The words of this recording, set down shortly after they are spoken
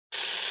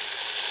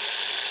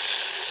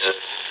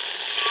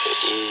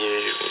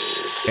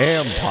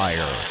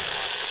Empire.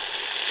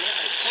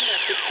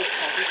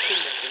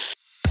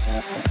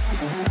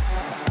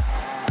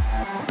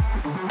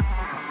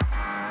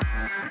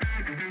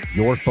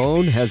 Your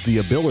phone has the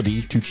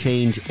ability to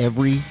change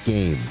every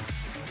game.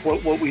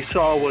 What we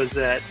saw was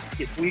that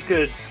if we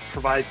could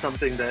provide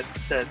something that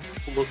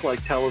looked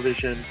like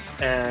television,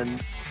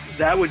 and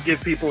that would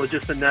give people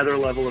just another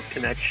level of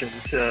connection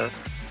to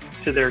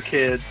their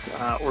kids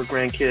or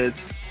grandkids.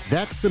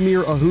 That's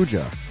Samir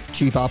Ahuja,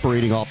 Chief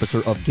Operating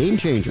Officer of Game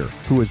Changer,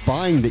 who is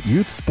buying that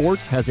youth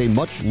sports has a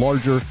much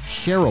larger,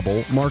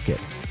 shareable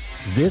market.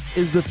 This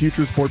is the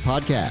Future Sport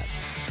Podcast.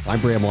 I'm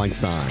Bram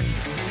Weinstein.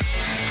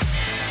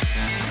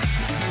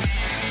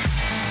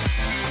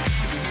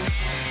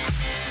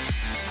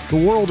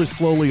 The world is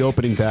slowly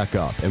opening back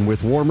up, and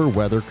with warmer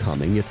weather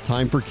coming, it's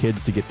time for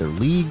kids to get their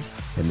leagues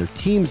and their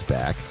teams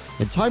back,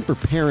 and time for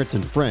parents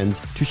and friends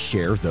to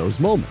share those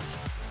moments.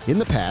 In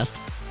the past,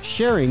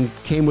 sharing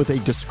came with a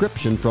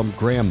description from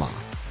grandma.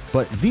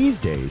 But these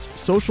days,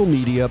 social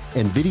media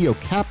and video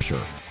capture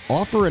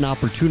offer an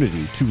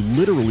opportunity to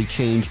literally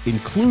change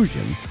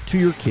inclusion to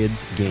your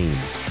kids'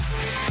 games.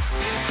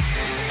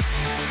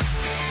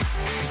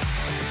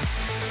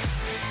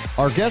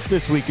 Our guest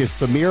this week is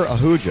Samir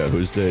Ahuja,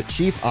 who's the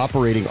Chief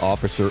Operating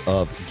Officer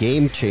of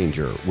Game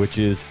Changer, which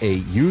is a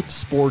youth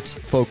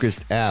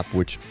sports-focused app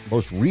which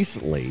most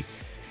recently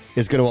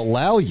is going to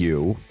allow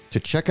you to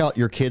check out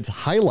your kids'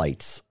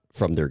 highlights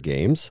from their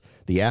games.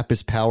 The app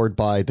is powered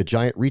by the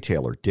giant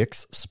retailer,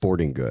 Dick's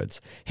Sporting Goods.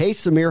 Hey,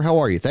 Samir, how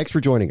are you? Thanks for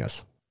joining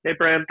us. Hey,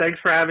 Bram, thanks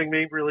for having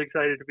me. Really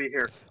excited to be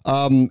here.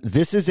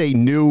 This is a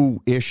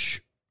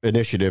new-ish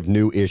initiative,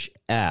 new-ish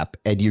app,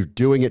 and you're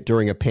doing it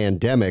during a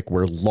pandemic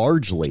where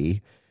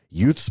largely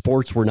youth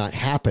sports were not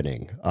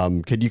happening.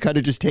 Can you kind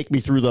of just take me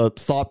through the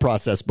thought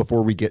process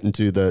before we get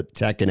into the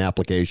tech and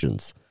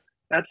applications?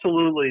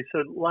 Absolutely.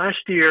 So last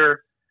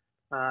year,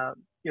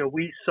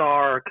 we saw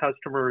our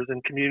customers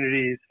and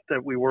communities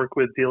that we work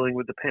with dealing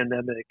with the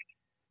pandemic.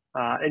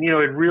 And it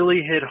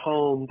really hit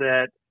home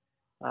that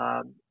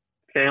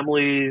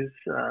families,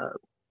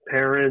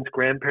 parents,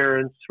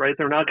 grandparents, right,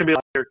 they're not going to be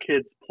letting their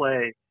kids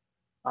play.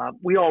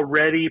 We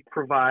already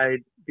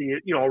provided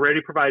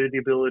the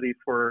ability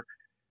for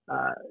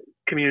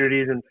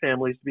communities and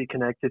families to be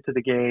connected to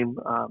the game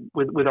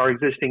with our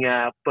existing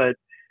app. But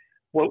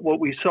what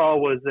we saw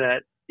was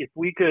that if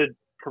we could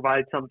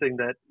provide something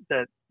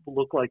that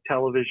looked like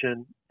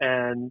television,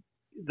 and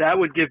that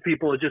would give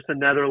people just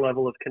another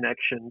level of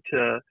connection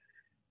to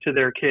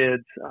their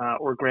kids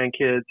or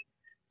grandkids,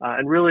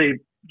 and really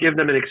give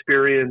them an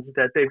experience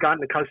that they've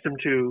gotten accustomed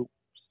to,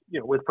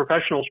 with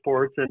professional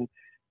sports. And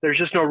there's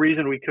just no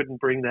reason we couldn't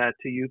bring that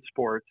to youth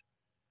sports.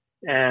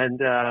 And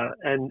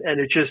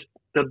it's just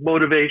the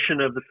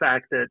motivation of the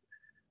fact that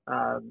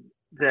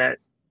that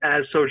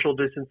as social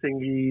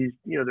distancing eased,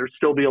 there'd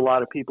still be a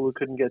lot of people who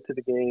couldn't get to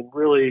the game.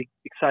 Really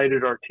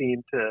excited our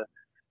team to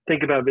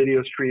think about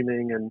video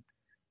streaming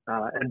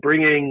and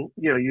bringing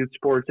youth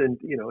sports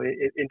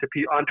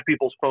onto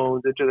people's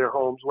phones, into their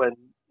homes when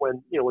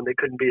they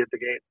couldn't be at the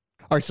game.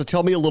 All right, so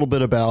tell me a little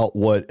bit about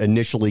what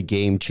initially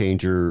Game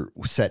Changer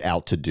set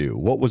out to do.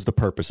 What was the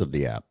purpose of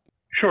the app?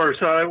 Sure.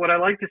 So what I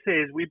like to say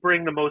is we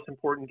bring the most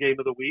important game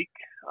of the week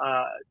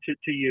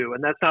to you,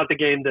 and that's not the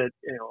game that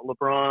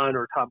LeBron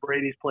or Tom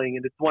Brady's playing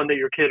in. It's one that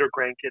your kid or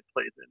grandkid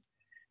plays in,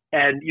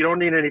 and you don't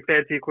need any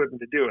fancy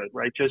equipment to do it,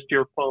 right? Just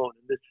your phone.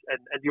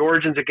 And the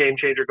origins of Game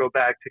Changer go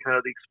back to kind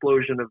of the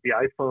explosion of the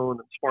iPhone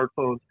and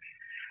smartphones.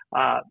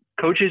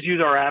 Coaches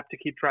use our app to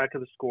keep track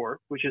of the score,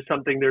 which is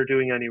something they're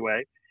doing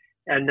anyway.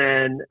 And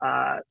then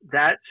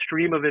that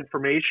stream of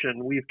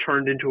information we've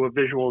turned into a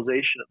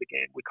visualization of the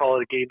game. We call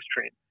it a game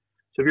stream.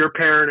 So if you're a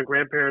parent, a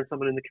grandparent,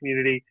 someone in the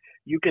community,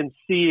 you can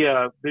see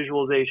a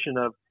visualization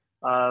of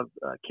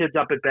kids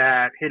up at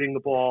bat, hitting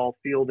the ball,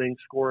 fielding,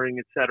 scoring,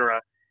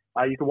 etc.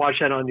 You can watch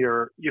that on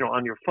your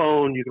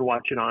phone. You can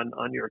watch it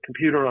on your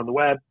computer, on the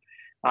web.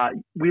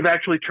 We've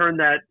actually turned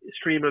that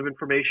stream of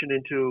information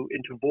into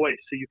voice.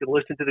 So you can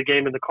listen to the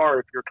game in the car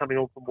if you're coming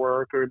home from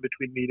work or in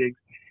between meetings.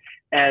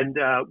 And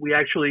we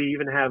actually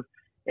even have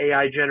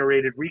AI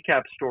generated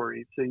recap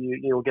stories. So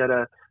you'll get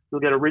a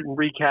written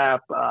recap.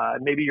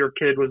 Maybe your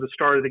kid was the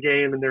star of the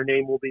game and their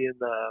name will be in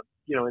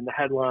the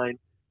headline.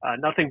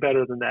 Nothing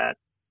better than that.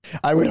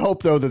 I would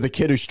hope, though, that the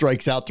kid who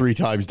strikes out 3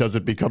 times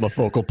doesn't become a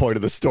focal point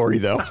of the story,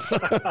 though.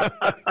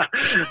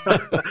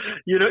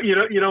 You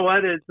know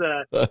what? It's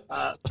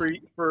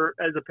for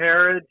as a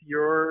parent,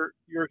 your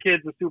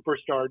kid's a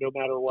superstar no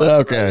matter what.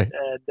 Okay.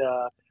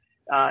 Right?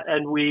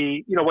 And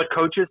we, what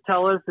coaches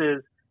tell us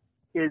is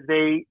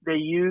they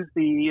use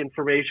the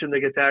information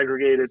that gets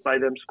aggregated by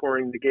them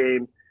scoring the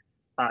game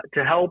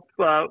to help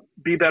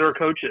be better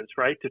coaches,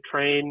 right? To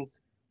train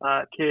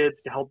kids,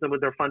 to help them with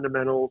their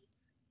fundamentals.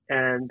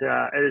 And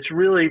it's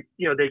really,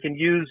 they can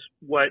use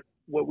what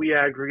we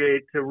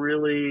aggregate to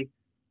really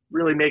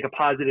make a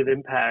positive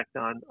impact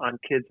on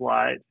kids'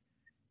 lives.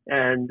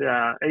 And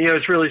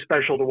it's really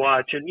special to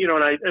watch. And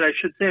I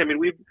should say, I mean,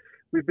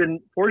 we've been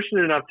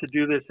fortunate enough to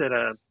do this at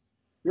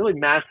really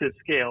massive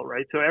scale,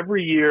 right? So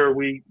every year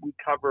we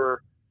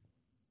cover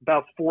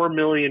about 4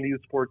 million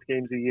youth sports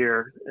games a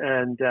year,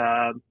 and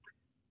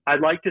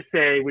I'd like to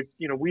say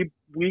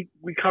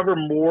we cover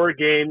more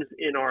games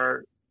in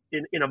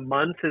a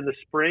month in the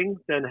spring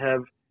than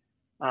have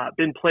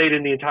been played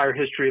in the entire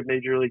history of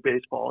Major League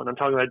Baseball, and I'm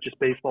talking about just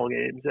baseball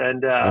games.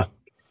 And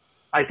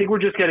I think we're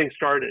just getting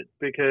started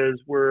because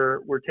we're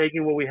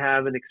taking what we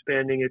have and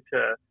expanding it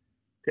to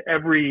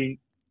every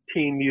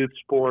team youth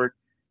sport.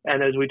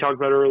 And as we talked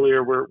about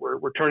earlier,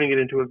 we're turning it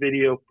into a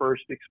video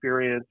first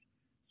experience.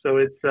 So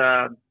it's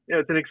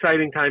an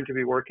exciting time to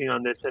be working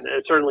on this, and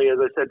it certainly, as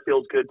I said,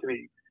 feels good to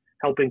be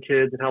helping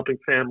kids and helping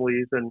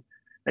families and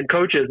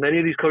coaches. Many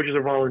of these coaches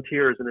are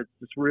volunteers, and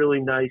it's really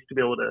nice to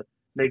be able to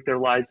make their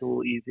lives a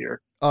little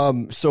easier.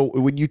 So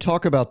when you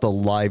talk about the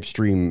live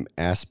stream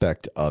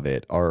aspect of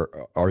it, are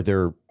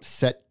there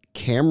set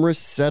cameras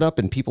set up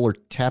and people are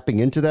tapping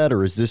into that,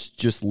 or is this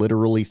just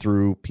literally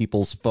through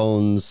people's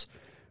phones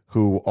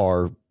who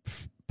are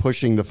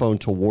pushing the phone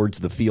towards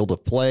the field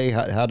of play?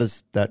 How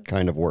does that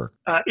kind of work?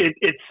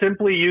 It's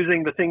simply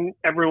using the thing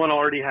everyone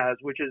already has,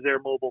 which is their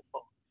mobile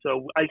phone.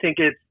 So I think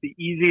it's the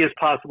easiest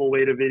possible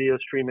way to video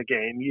stream a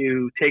game.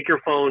 You take your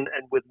phone,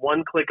 and with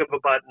one click of a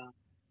button,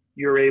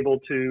 you're able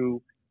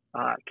to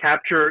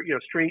capture,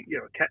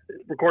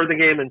 record the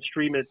game and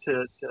stream it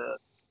to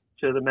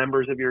the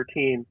members of your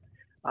team.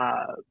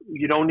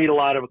 You don't need a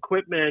lot of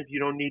equipment. You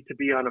don't need to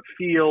be on a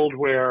field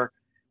where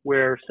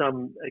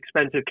some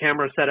expensive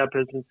camera setup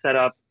has been set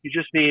up. You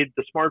just need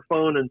the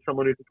smartphone and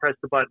someone who can press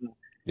the button.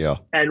 Yeah.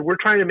 And we're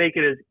trying to make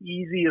it as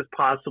easy as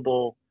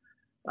possible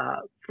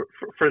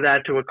for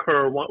that to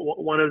occur.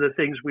 One of the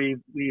things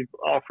we've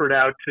offered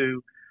out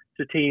to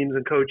teams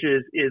and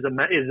coaches is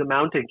a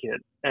mounting kit,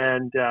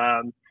 and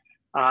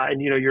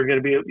you're going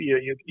to be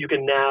you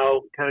can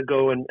now kind of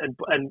go and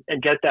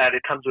get that.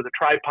 It comes with a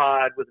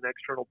tripod with an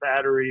external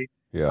battery.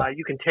 Yeah.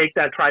 You can take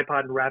that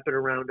tripod and wrap it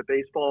around a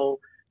baseball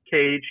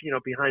cage,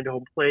 behind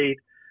home plate.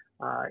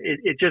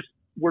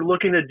 We're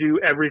looking to do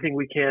everything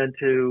we can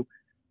to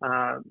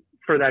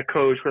for that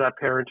coach, for that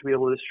parent to be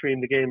able to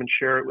stream the game and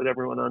share it with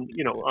everyone on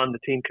the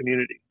team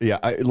community. Yeah.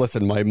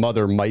 Listen, my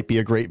mother might be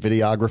a great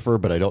videographer,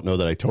 but I don't know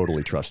that I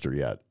totally trust her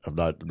yet. I'm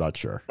not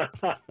sure.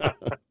 We'll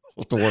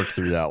have to work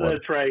through that one.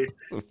 That's right.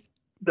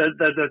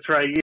 That's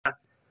right. Yeah.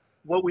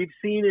 What we've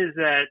seen is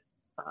that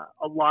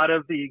a lot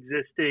of the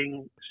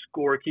existing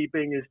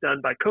scorekeeping is done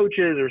by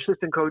coaches or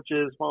assistant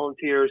coaches,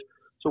 volunteers.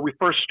 So we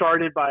first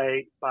started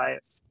by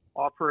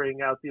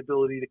offering out the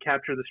ability to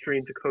capture the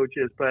stream to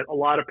coaches, but a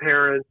lot of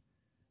parents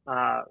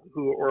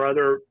or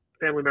other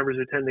family members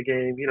who attend the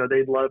game,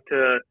 they'd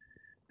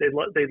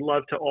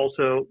love to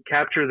also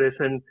capture this.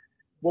 And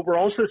what we're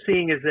also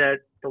seeing is that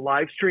the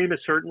live stream is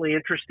certainly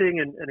interesting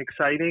and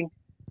exciting,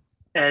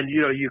 and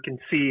you can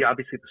see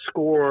obviously the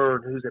score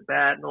and who's at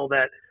bat and all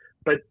that,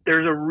 but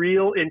there's a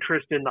real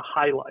interest in the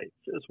highlights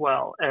as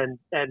well, and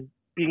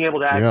being able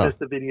to access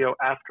the video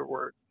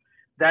afterwards.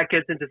 That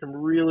gets into some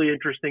really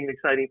interesting and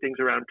exciting things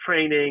around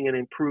training and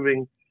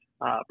improving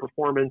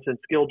performance and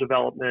skill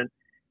development.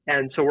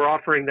 And so we're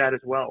offering that as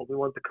well. We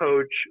want the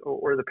coach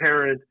or the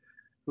parent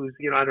who's,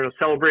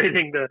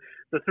 celebrating the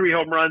 3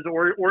 home runs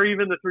or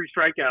even the 3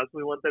 strikeouts.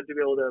 We want them to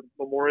be able to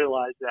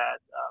memorialize that,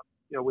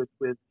 with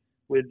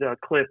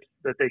clips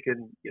that they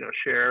can,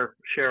 share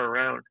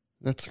around.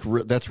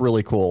 That's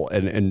really cool.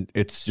 And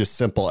it's just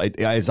simple.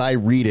 As I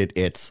read it,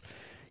 it's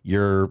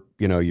you're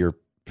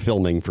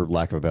filming, for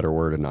lack of a better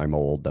word, and I'm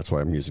old, that's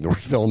why I'm using the word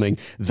filming,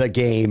 the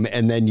game,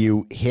 and then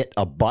you hit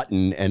a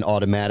button and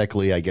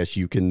automatically, I guess,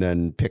 you can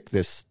then pick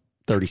this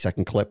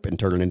 30-second clip and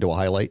turn it into a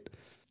highlight.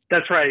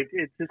 That's right.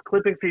 This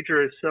clipping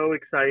feature is so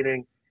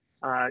exciting.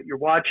 You're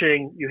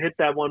watching, you hit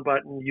that one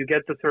button, you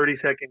get the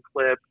 30-second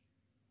clip,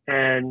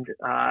 and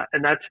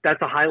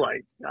that's a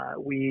highlight.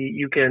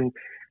 You can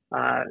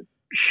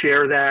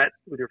share that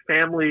with your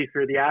family if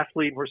you're the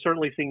athlete. We're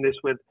certainly seeing this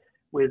with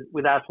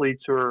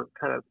athletes who are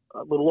kind of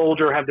a little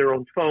older, have their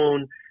own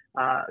phone,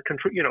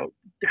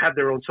 have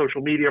their own social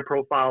media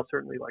profile,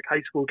 certainly like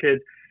high school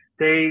kids.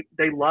 They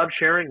love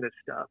sharing this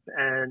stuff.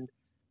 And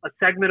a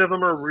segment of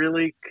them are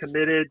really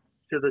committed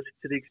to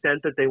the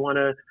extent that they want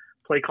to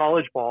play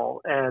college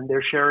ball, and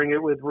they're sharing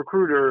it with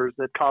recruiters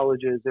at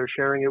colleges. They're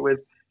sharing it with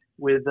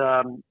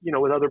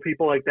other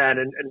people like that.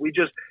 And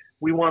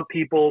we want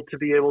people to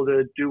be able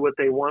to do what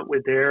they want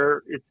with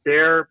it's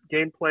their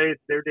gameplay,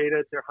 it's their data,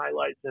 it's their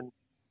highlights. And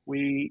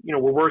we're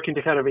working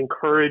to kind of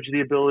encourage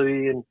the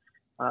ability and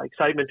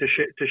excitement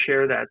to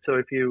share that. So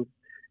if you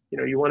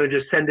want to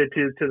just send it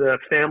to the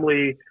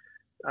family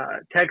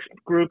text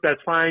group,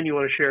 that's fine. You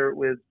want to share it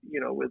with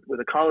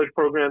a college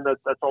program,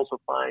 that's also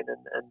fine.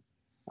 And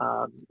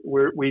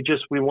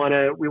we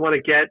want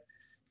to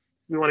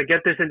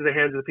get this into the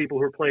hands of the people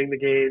who are playing the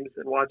games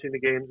and watching the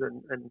games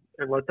and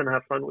let them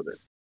have fun with it.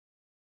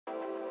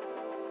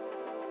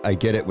 I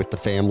get it with the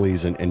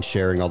families and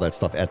sharing all that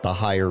stuff at the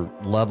higher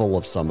level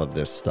of some of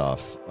this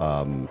stuff.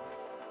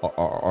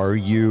 Are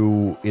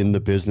you in the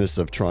business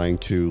of trying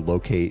to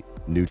locate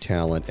new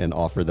talent and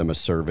offer them a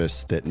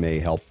service that may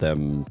help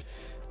them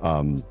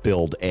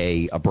build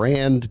A, a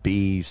brand,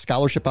 B,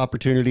 scholarship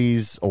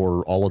opportunities,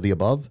 or all of the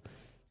above?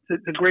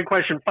 It's a great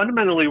question.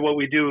 Fundamentally, what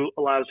we do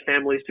allows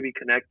families to be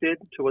connected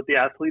to what the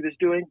athlete is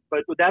doing.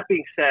 But with that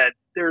being said,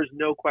 there is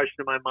no question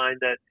in my mind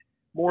that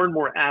more and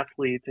more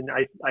athletes, and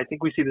I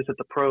think we see this at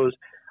the pros,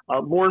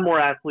 more and more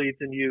athletes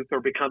and youth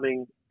are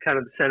becoming kind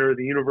of the center of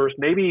the universe,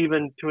 maybe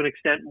even to an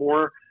extent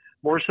more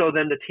so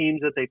than the teams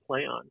that they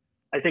play on.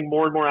 I think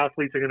more and more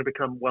athletes are going to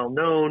become well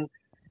known,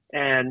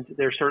 and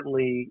they're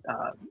certainly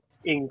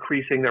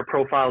increasing their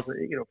profiles,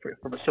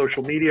 from a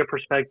social media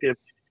perspective.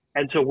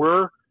 And so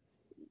we're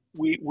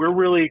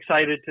really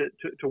excited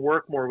to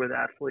work more with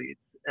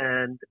athletes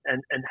and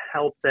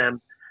help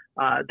them.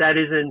 That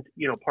isn't,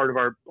 part of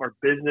our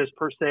business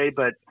per se,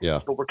 but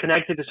we're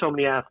connected to so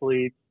many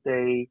athletes.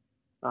 We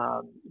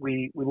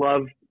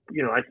love,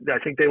 I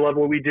think they love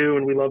what we do,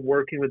 and we love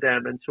working with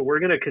them. And so we're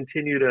going to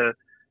continue to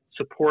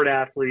support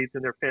athletes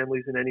and their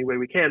families in any way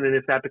we can. And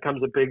if that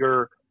becomes a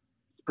bigger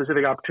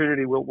specific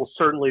opportunity, we'll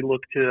certainly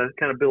look to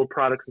kind of build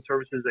products and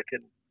services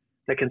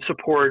that can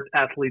support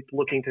athletes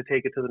looking to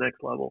take it to the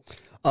next level.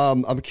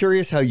 I'm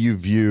curious how you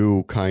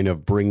view kind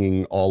of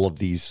bringing all of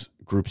these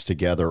groups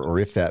together, or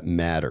if that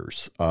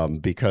matters,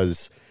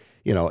 because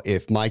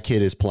if my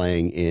kid is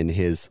playing in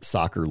his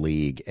soccer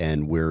league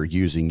and we're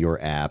using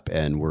your app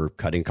and we're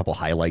cutting a couple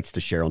highlights to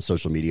share on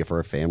social media for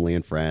our family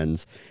and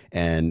friends,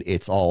 and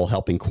it's all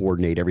helping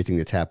coordinate everything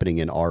that's happening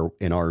in our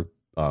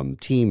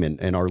team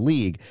and our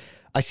league,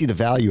 I see the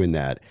value in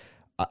that.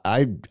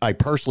 I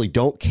personally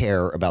don't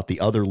care about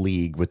the other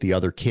league with the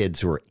other kids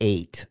who are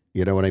 8.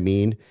 You know what I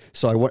mean?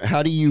 So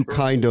how do you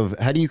kind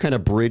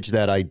of bridge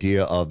that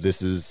idea of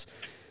this is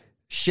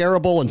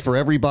shareable and for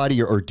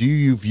everybody, or do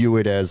you view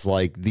it as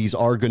like these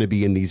are going to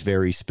be in these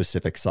very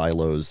specific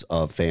silos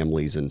of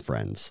families and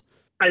friends?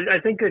 I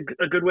think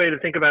a good way to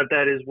think about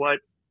that is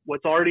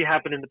what's already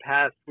happened in the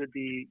past with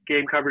the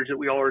game coverage that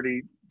we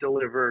already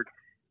delivered.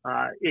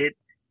 It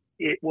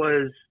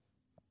was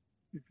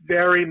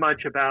very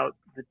much about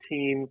the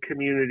team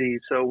community.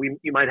 So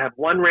you might have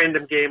one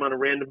random game on a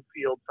random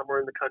field somewhere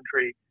in the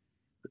country.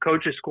 The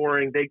coach is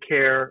scoring. They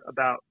care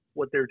about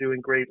what they're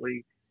doing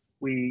greatly.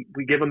 We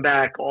give them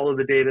back all of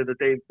the data that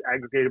they've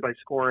aggregated by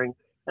scoring.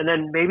 And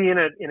then maybe in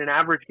an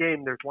average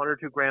game, there's one or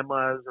two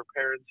grandmas or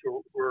parents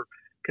who are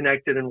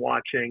connected and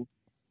watching.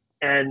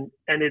 And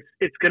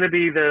it's going to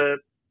be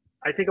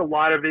I think a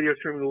lot of video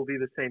streaming will be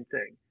the same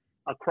thing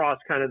across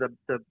kind of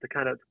the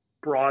kind of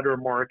broader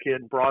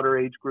market, broader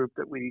age group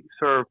that we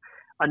serve.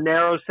 A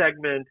narrow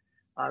segment,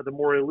 the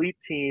more elite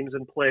teams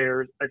and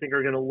players, I think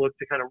are going to look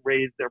to kind of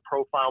raise their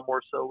profile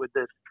more so with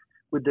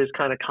this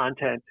kind of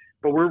content.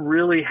 But we're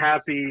really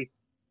happy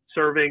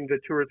serving the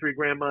 2 or 3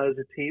 grandmas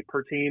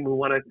per team who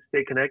want to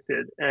stay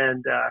connected,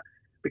 and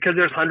because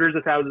there's hundreds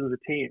of thousands of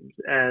teams,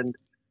 and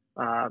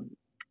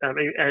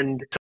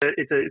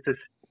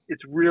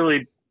it's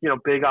really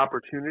big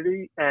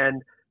opportunity.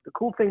 And the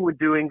cool thing with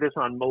doing this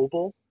on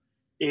mobile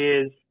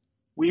is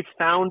we've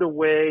found a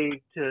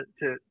way to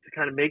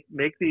kind of make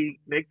the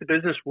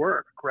business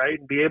work, right?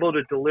 And be able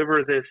to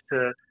deliver this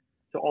to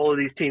all of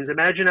these teams.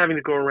 Imagine having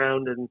to go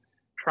around and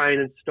try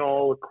and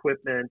install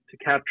equipment to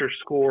capture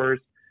scores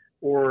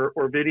or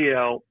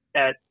video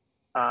at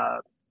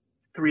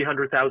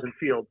 300,000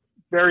 fields.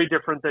 Very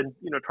different than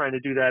trying to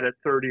do that at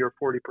 30 or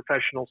 40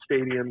 professional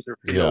stadiums or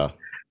fields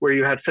where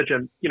you have such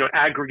a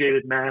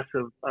aggregated mass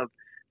of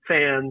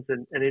fans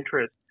and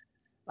interest.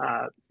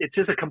 It's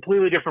just a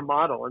completely different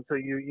model, and so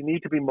you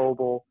need to be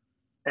mobile,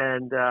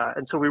 and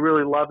so we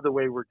really love the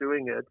way we're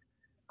doing it,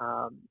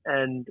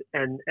 and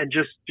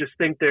just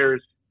think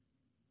there's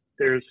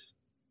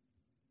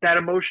that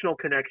emotional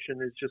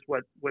connection is just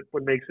what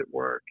makes it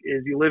work.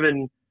 Is you live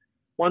in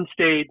one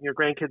state and your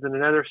grandkids in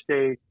another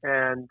state,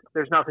 and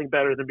there's nothing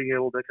better than being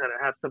able to kind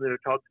of have something to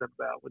talk to them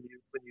about when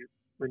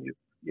you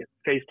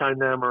FaceTime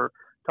them or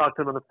talk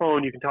to them on the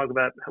phone. You can talk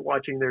about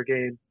watching their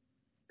game.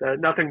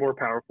 Nothing more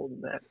powerful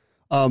than that.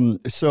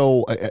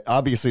 So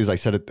obviously, as I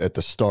said at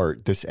the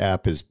start, this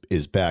app is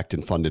backed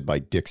and funded by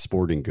Dick's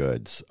Sporting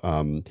Goods.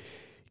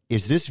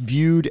 Is this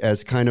viewed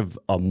as kind of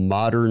a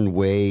modern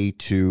way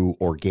to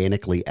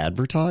organically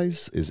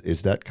advertise?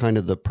 Is that kind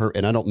of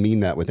and I don't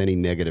mean that with any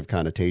negative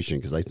connotation,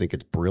 because I think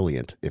it's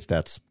brilliant if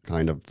that's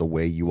kind of the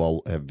way you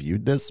all have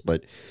viewed this,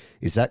 but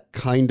is that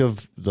kind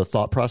of the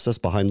thought process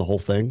behind the whole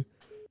thing?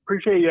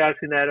 Appreciate you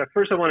asking that.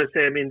 First, I want to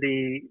say,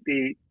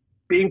 the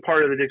being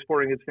part of the Dick's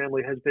Sporting Goods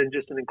family has been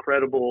just an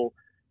incredible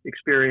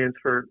experience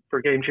for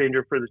Game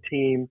Changer, for the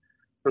team,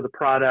 for the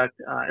product,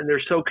 and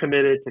they're so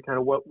committed to kind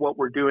of what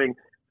we're doing.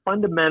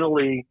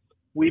 Fundamentally,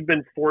 we've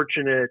been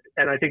fortunate,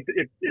 and I think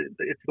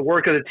it's the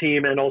work of the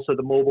team and also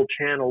the mobile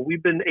channel.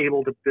 We've been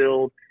able to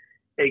build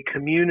a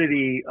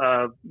community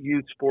of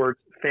youth sports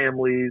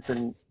families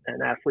and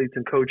athletes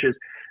and coaches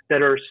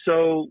that are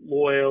so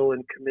loyal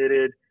and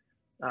committed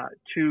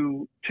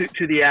to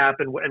the app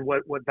and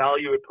what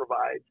value it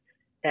provides.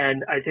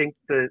 And I think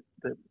the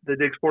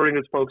Dick's Sporting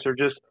Goods folks are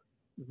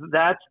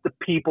that's the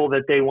people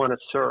that they want to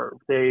serve.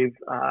 They've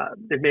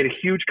made a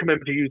huge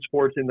commitment to youth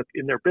sports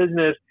in their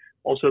business.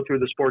 also through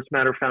the Sports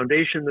Matter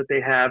Foundation that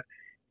they have.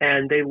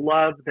 And they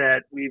love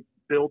that we've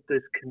built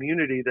this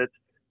community that's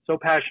so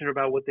passionate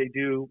about what they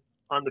do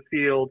on the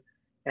field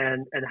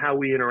and how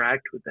we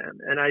interact with them.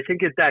 And I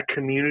think that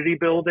community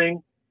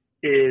building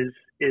is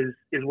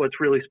what's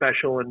really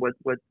special and what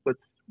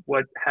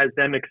has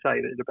them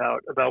excited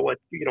about what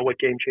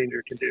Game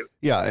Changer can do.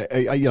 Yeah,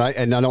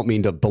 and I don't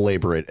mean to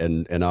belabor it,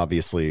 and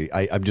obviously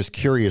I'm just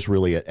curious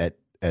really at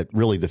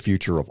really the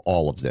future of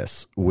all of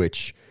this,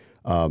 which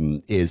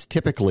is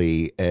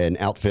typically an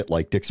outfit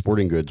like Dick's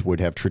Sporting Goods would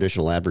have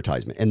traditional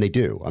advertisement, and they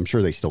do. I'm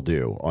sure they still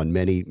do on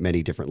many,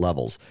 many different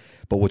levels.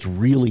 But what's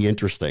really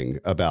interesting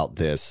about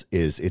this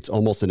is it's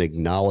almost an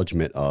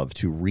acknowledgement of,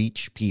 to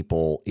reach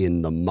people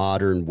in the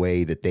modern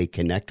way that they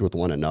connect with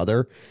one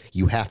another,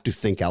 you have to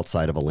think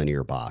outside of a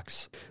linear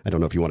box. I don't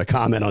know if you want to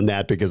comment on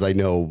that, because I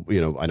know,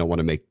 I don't want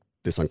to make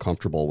this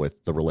uncomfortable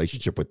with the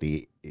relationship with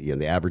the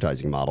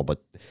advertising model,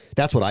 but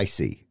that's what I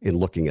see in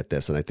looking at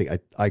this. And I think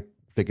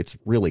it's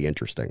really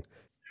interesting.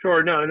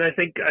 Sure. No, and I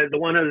think the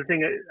one other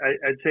thing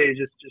I'd say is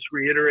just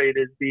reiterate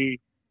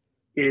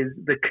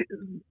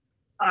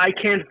I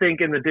can't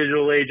think in the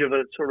digital age of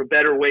a sort of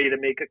better way to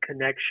make a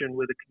connection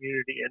with a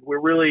community, and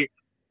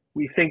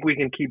we think we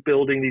can keep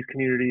building these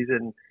communities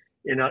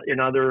in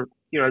other,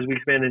 as we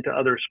expand into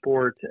other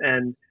sports,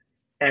 and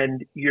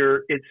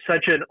it's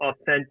such an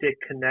authentic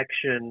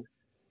connection,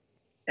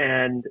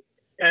 and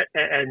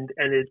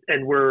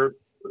we're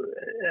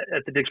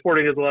at the Dick's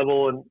Sporting Goods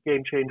level and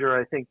Game Changer.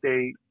 I think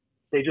they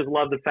just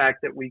love the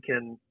fact that we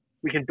can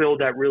build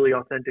that really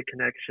authentic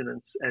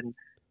connection and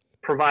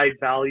provide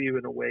value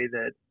in a way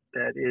that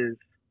is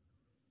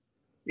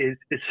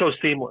so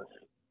seamless,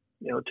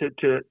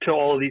 to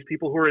all of these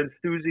people who are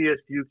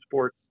enthusiast youth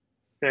sports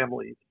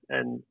families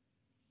and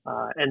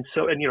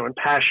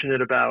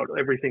passionate about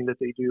everything that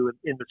they do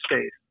in the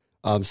space.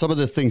 Some of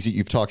the things that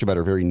you've talked about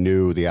are very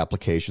new, the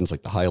applications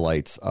like the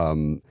highlights.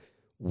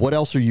 What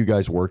else are you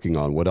guys working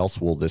on? What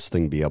else will this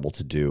thing be able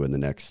to do in the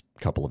next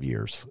couple of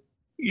years?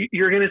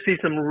 You're going to see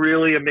some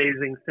really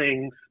amazing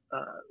things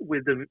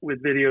with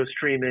video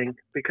streaming,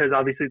 because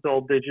obviously it's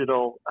all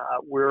digital.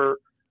 We're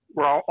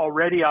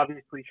already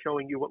obviously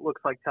showing you what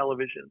looks like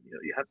television.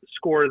 You have the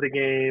score of the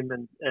game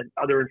and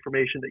other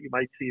information that you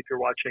might see if you're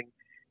watching,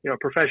 a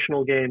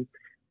professional game.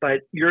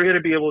 But you're going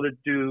to be able to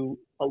do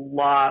a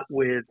lot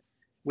with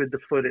the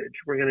footage.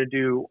 We're going to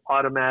do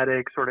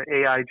automatic sort of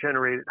AI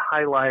generated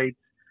highlights,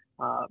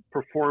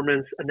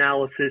 performance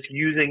analysis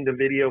using the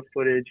video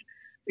footage.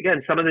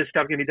 Again, some of this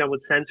stuff can be done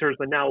with sensors,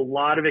 but now a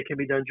lot of it can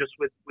be done just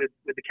with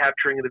the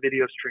capturing of the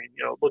video stream.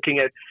 Looking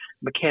at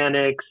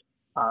mechanics.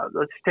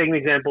 Let's take an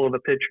example of a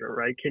pitcher,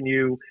 right? Can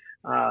you,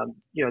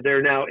 there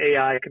are now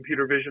AI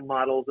computer vision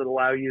models that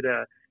allow you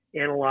to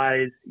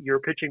analyze your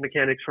pitching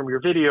mechanics from your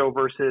video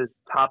versus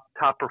top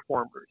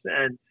performers,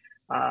 and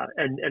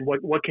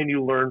what can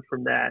you learn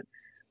from that?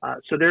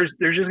 So there's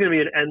just going to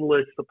be an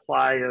endless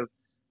supply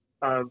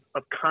of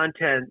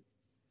content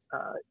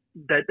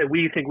that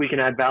we think we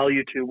can add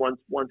value to once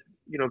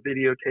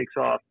video takes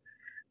off.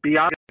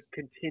 Beyond,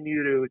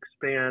 continue to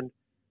expand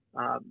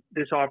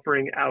this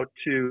offering out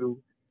to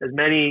as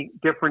many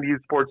different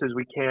youth sports as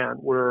we can.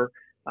 We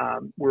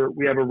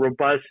have a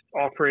robust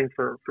offering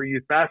for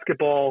youth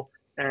basketball,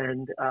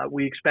 and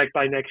we expect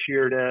by next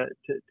year to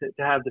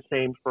have the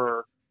same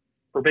for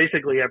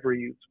basically every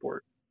youth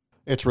sport.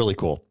 It's really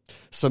cool.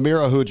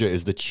 Samir Ahuja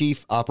is the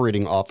Chief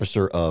Operating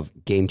Officer of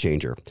Game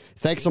Changer.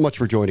 Thanks so much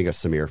for joining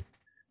us, Samir.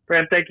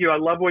 Bram, thank you. I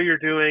love what you're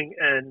doing,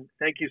 and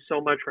thank you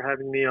so much for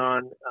having me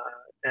on,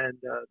 and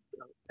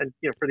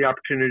for the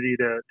opportunity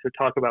to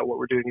talk about what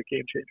we're doing at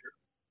Game Changer.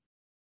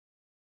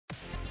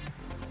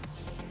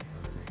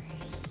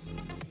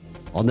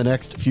 On the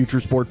next Future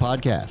Sport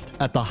podcast,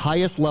 at the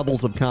highest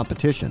levels of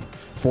competition,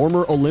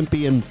 former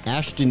Olympian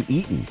Ashton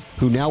Eaton,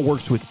 who now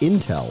works with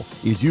Intel,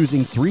 is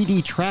using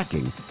 3D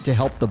tracking to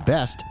help the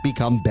best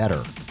become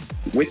better.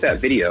 With that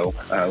video,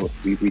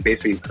 we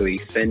basically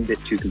send it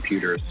to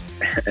computers,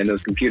 and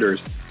those computers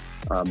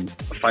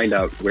find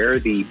out where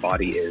the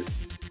body is,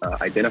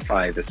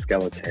 identify the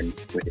skeleton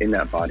within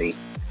that body,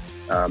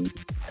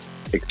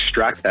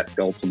 extract that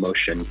skeletal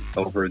motion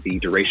over the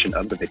duration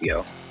of the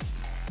video,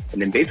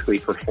 and then basically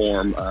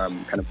perform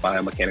kind of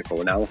biomechanical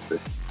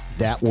analysis.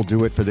 That will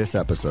do it for this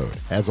episode.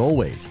 As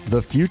always,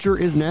 the future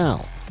is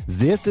now.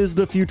 This is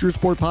the Future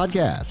Sport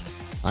Podcast.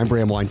 I'm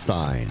Bram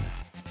Weinstein.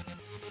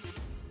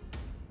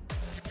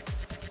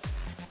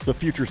 The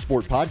Future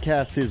Sport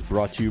Podcast is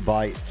brought to you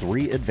by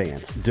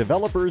 3Advance,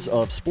 developers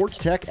of sports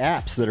tech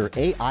apps that are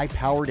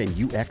AI-powered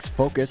and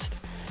UX-focused.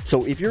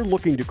 So if you're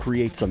looking to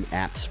create some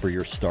apps for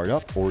your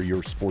startup or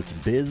your sports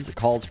biz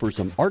calls for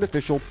some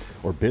artificial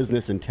or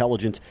business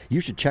intelligence,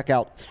 you should check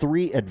out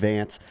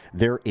 3Advance.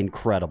 They're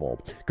incredible.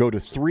 Go to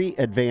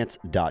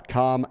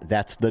 3advance.com.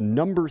 That's the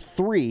number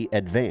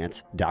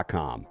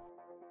 3advance.com.